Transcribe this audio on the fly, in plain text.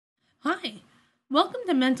Hi, welcome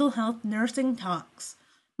to Mental Health Nursing Talks.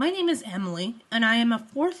 My name is Emily, and I am a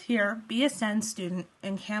fourth year BSN student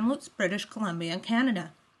in Kamloops, British Columbia,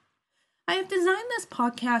 Canada. I have designed this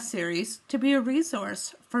podcast series to be a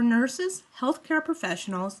resource for nurses, healthcare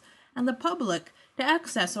professionals, and the public to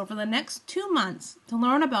access over the next 2 months to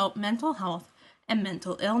learn about mental health and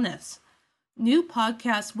mental illness. New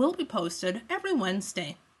podcasts will be posted every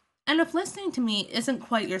Wednesday, and if listening to me isn't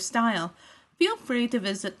quite your style, feel free to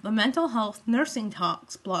visit the Mental Health Nursing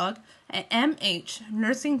Talks blog at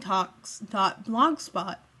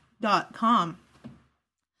mhnursingtalks.blogspot.com.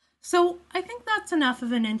 So, I think that's enough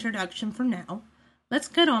of an introduction for now. Let's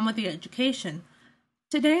get on with the education.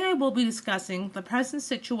 Today I will be discussing the present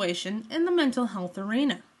situation in the mental health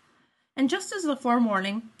arena. And just as a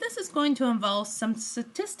forewarning, this is going to involve some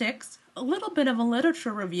statistics, a little bit of a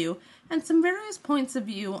literature review, and some various points of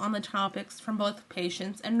view on the topics from both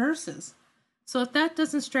patients and nurses. So if that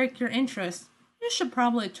doesn't strike your interest, you should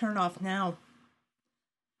probably turn off now.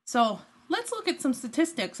 So let's look at some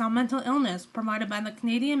statistics on mental illness provided by the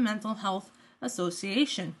Canadian Mental Health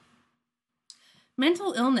Association.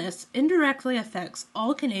 Mental illness indirectly affects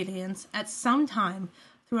all Canadians at some time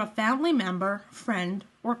through a family member, friend,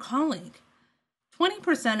 or colleague.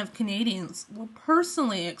 20% of Canadians will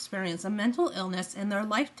personally experience a mental illness in their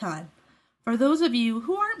lifetime. For those of you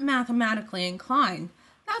who aren't mathematically inclined,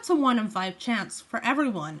 that's a 1 in 5 chance for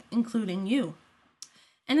everyone, including you.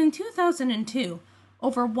 And in 2002,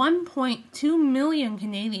 over 1.2 million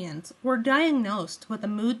Canadians were diagnosed with a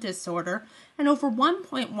mood disorder, and over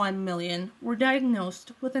 1.1 million were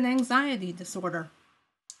diagnosed with an anxiety disorder.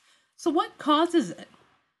 So what causes it?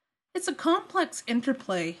 It's a complex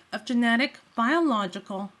interplay of genetic,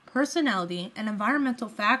 biological, personality, and environmental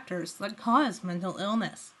factors that cause mental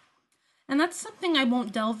illness. And that's something I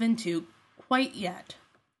won't delve into quite yet.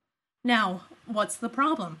 Now, what's the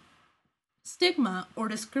problem? Stigma or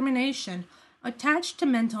discrimination attached to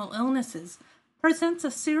mental illnesses presents a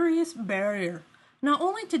serious barrier, not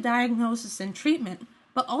only to diagnosis and treatment,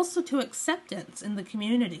 but also to acceptance in the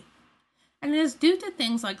community. And it is due to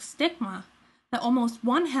things like stigma that almost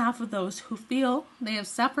 1/2 of those who feel they have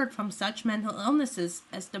suffered from such mental illnesses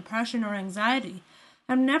as depression or anxiety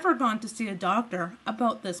have never gone to see a doctor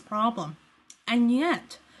about this problem. And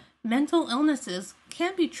yet, mental illnesses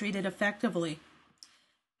can be treated effectively.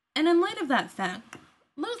 And in light of that fact,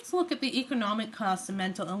 let's look at the economic costs of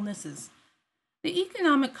mental illnesses. The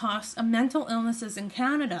economic costs of mental illnesses in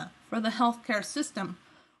Canada for the healthcare system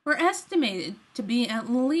were estimated to be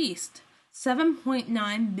at least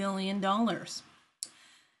 $7.9 billion.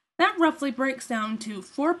 That roughly breaks down to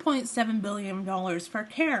 $4.7 billion for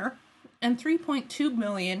care and $3.2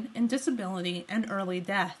 billion in disability and early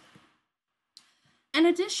death. An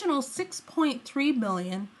additional $6.3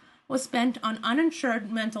 billion was spent on uninsured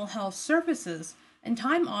mental health services and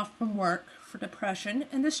time off from work for depression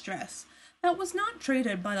and distress that was not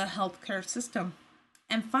treated by the healthcare system.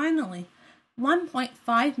 And finally,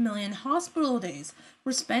 1.5 million hospital days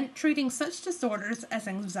were spent treating such disorders as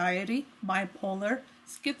anxiety, bipolar,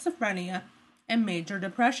 schizophrenia, and major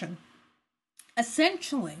depression.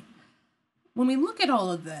 Essentially, when we look at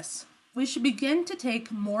all of this, we should begin to take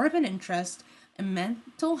more of an interest in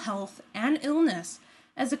mental health and illness,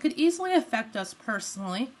 as it could easily affect us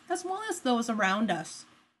personally as well as those around us.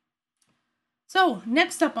 So,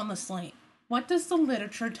 next up on the slate, what does the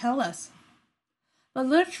literature tell us? The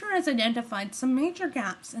literature has identified some major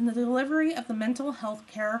gaps in the delivery of the mental health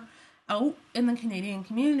care out in the Canadian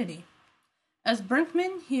community. As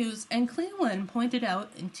Brinkman, Hughes, and Cleveland pointed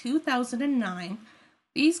out in 2009,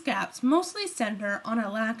 these gaps mostly center on a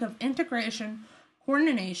lack of integration,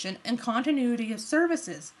 coordination, and continuity of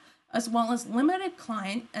services, as well as limited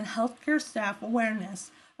client and healthcare staff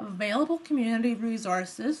awareness of available community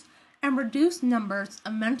resources and reduced numbers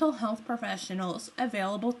of mental health professionals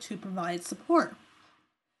available to provide support.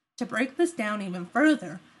 To break this down even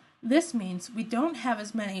further, this means we don't have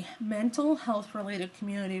as many mental health-related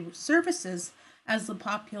community services as the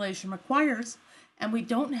population requires, and we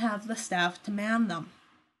don't have the staff to man them.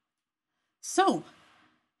 So,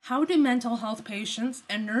 how do mental health patients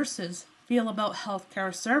and nurses feel about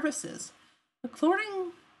healthcare services?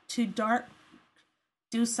 According to Dark,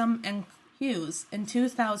 Dewsum, and Hughes in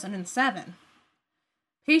 2007,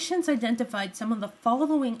 patients identified some of the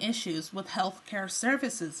following issues with healthcare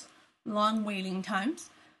services: long waiting times,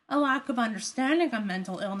 a lack of understanding of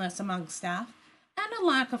mental illness among staff, and a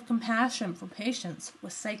lack of compassion for patients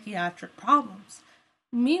with psychiatric problems.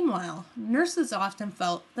 Meanwhile, nurses often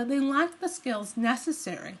felt that they lacked the skills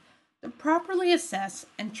necessary to properly assess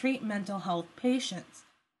and treat mental health patients.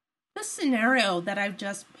 This scenario that I've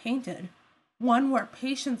just painted one where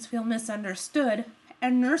patients feel misunderstood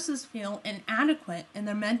and nurses feel inadequate in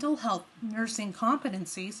their mental health nursing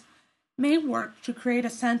competencies, may work to create a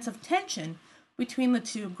sense of tension between the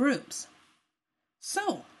two groups.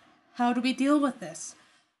 So, how do we deal with this?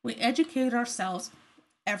 We educate ourselves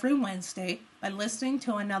every Wednesday by listening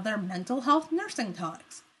to another mental health nursing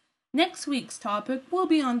talks. Next week's topic will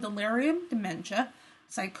be on delirium, dementia,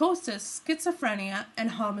 psychosis, schizophrenia,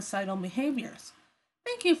 and homicidal behaviors.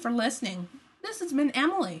 Thank you for listening. This has been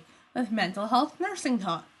Emily with Mental Health Nursing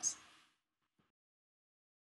Talks.